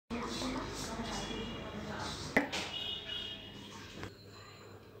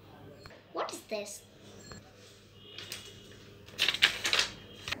this?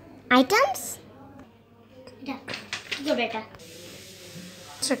 Items? Yeah. Go, beta.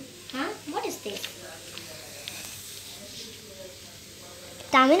 Sir. Huh? What is this?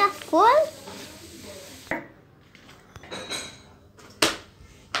 Stamina full?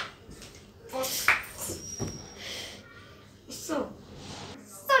 So.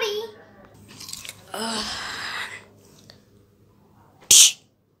 Sorry.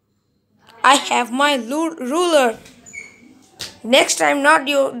 I have my ruler. Next time not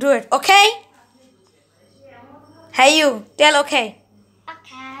you do it, okay? Hey you, tell okay.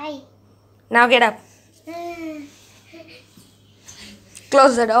 Okay. Now get up.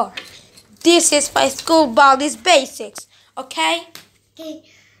 Close the door. This is my school Baldis Basics, okay? Okay.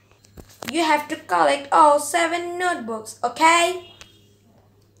 You have to collect all 7 notebooks, okay?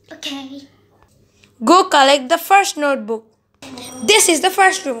 Okay. Go collect the first notebook. This is the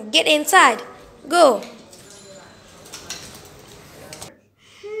first room. Get inside. Go.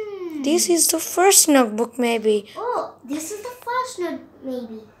 This is the first notebook maybe. Oh, this is the first note,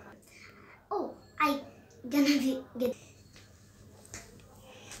 maybe. Oh, I gonna get.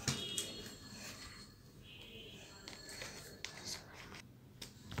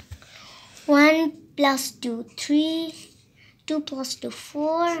 One plus two, 3. 2 plus 2,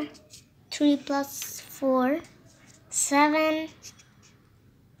 4. 3 plus 4, 7.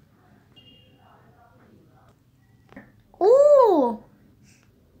 Ooh!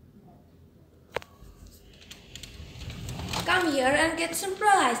 Come here and get some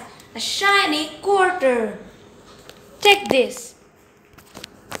prize. A shiny quarter. Take this.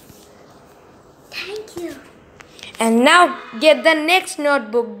 Thank you. And now get the next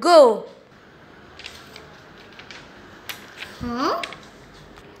notebook. Go. Huh?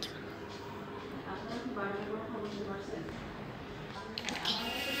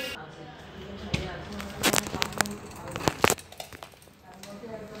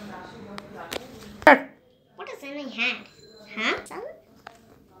 What is in my hand? Huh? Some?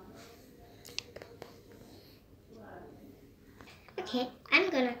 Okay, I'm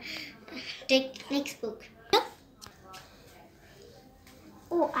gonna take next book.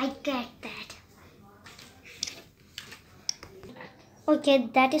 Oh, I get that. Okay,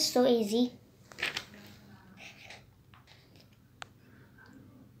 that is so easy.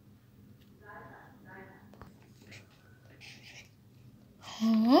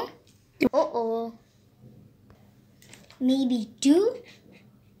 Huh? Uh-oh. Maybe 2?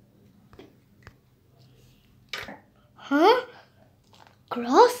 Huh?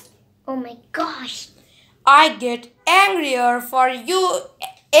 Cross? Oh my gosh. I get angrier for you.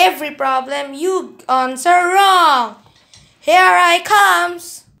 Every problem you answer wrong. Here I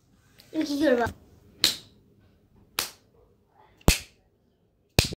comes. Okay,